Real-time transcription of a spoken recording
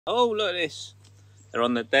Oh, look at this.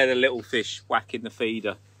 They're the little fish whacking the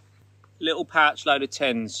feeder. Little pouch load of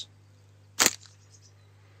 10s.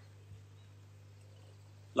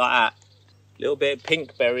 Like that. Little bit of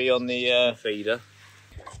pink berry on the feeder.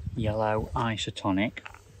 Yellow isotonic.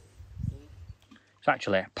 It's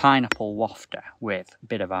actually a pineapple wafter with a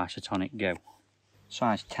bit of isotonic go.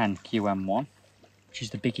 Size 10 QM1, which is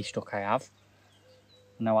the biggest hook I have.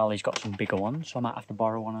 I know Ali's got some bigger ones, so I might have to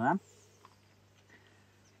borrow one of them.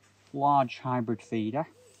 Large hybrid feeder.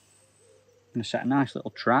 I'm going to set a nice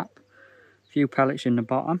little trap. A few pellets in the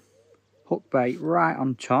bottom. Hook bait right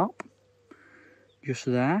on top. Just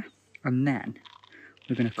there. And then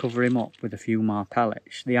we're going to cover him up with a few more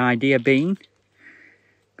pellets. The idea being,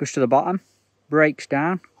 goes to the bottom, breaks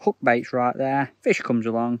down, hook bait's right there, fish comes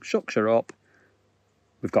along, sucks her up.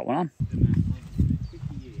 We've got one on.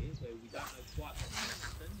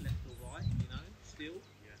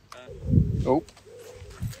 Oh.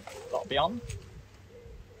 Got to be on.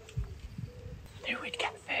 Knew we'd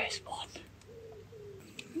get first one.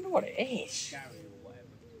 I wonder what it is.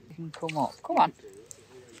 You can come up. Come on.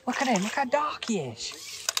 Look at him. Look how dark he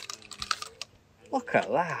is. Look at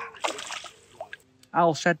that.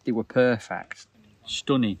 Al said they were perfect.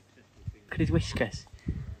 Stunning. Look at his whiskers.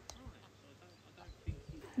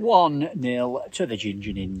 1-0 to the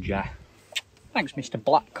Ginger Ninja. Thanks, Mr.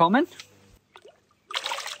 Black Common.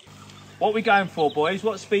 What are we going for, boys?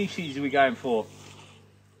 What species are we going for?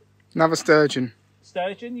 Another sturgeon.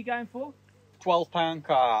 Sturgeon you going for? £12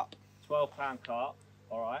 carp. £12 carp.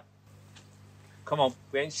 Alright. Come on,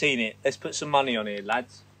 we ain't seen it. Let's put some money on here,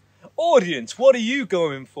 lads. Audience, what are you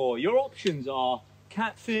going for? Your options are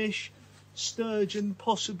catfish, sturgeon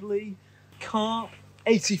possibly, carp,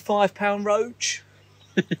 £85 roach.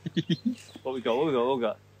 What we got? What we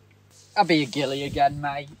got? I'll be a gilly again,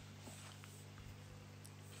 mate.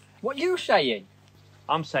 What you saying?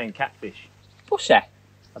 I'm saying catfish. Pussy. I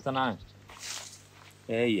don't know.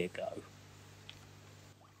 There you go.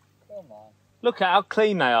 Come on. Look at how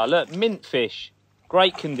clean they are. Look, mint fish.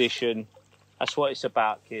 Great condition. That's what it's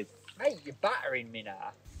about, kid. Mate, you're battering me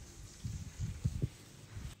now.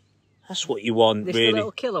 That's what you want, This really. the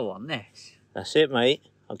little killer one, this? That's it, mate.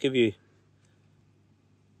 I'll give you...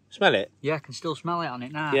 Smell it? Yeah, I can still smell it on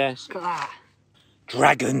it now. Yes. Look at that.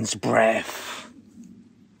 Dragon's breath.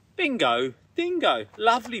 Bingo. Dingo.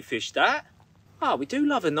 Lovely fish, that. Ah, we do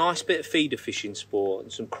love a nice bit of feeder fishing sport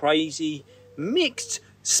and some crazy mixed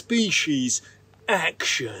species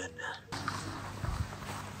action.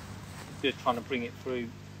 Just trying to bring it through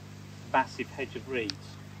massive hedge of reeds.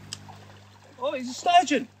 Oh, it's a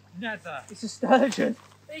sturgeon. Never. It's a sturgeon.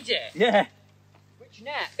 Is it? Yeah. Which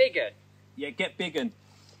net? Bigger? Yeah, get big un.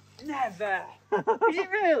 Never. Is it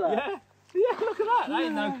really? Yeah. Yeah, look at that. That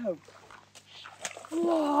ain't no...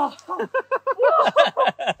 Whoa.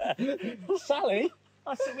 Sally?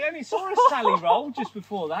 I said we only saw a Sally roll just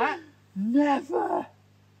before that. Never.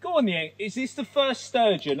 Go on, is this the first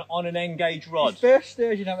sturgeon on an N-gauge rod? It's the first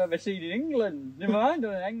sturgeon I've ever seen in England. Never mind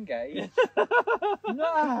on an N-gauge.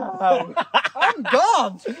 No. I'm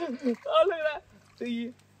gone. Oh, look at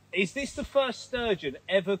that. Is this the first sturgeon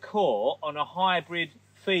ever caught on a hybrid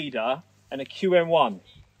feeder and a QM1?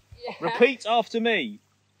 Yeah. Repeat after me.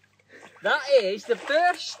 That is the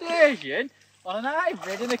first sturgeon on an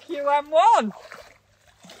hybrid and a QM1.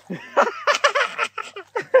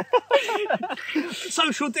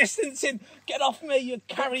 Social distancing. Get off me, you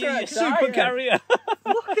carrier, you That's super right, carrier.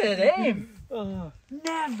 Look at him.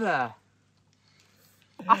 Never.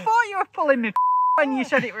 I thought you were pulling me when you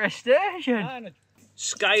said it were a sturgeon.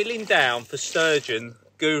 Scaling down for sturgeon,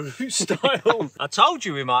 guru style. I told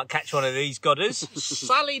you we might catch one of these godders.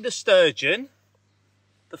 Sally the sturgeon.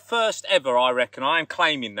 The first ever, I reckon, I am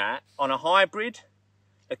claiming that, on a hybrid,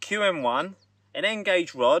 a QM1, an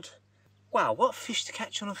N-gauge rod. Wow, what fish to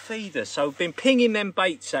catch on a feeder. So I've been pinging them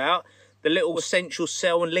baits out, the little essential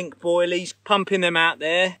cell and link boilies, pumping them out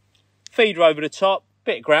there. Feeder over the top,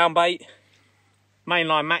 bit of ground bait,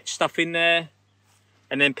 mainline match stuff in there,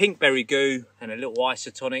 and then pinkberry goo and a little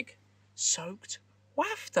isotonic soaked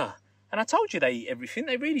wafter. And I told you they eat everything,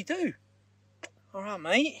 they really do. All right,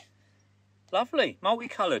 mate. Lovely,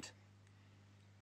 multicoloured.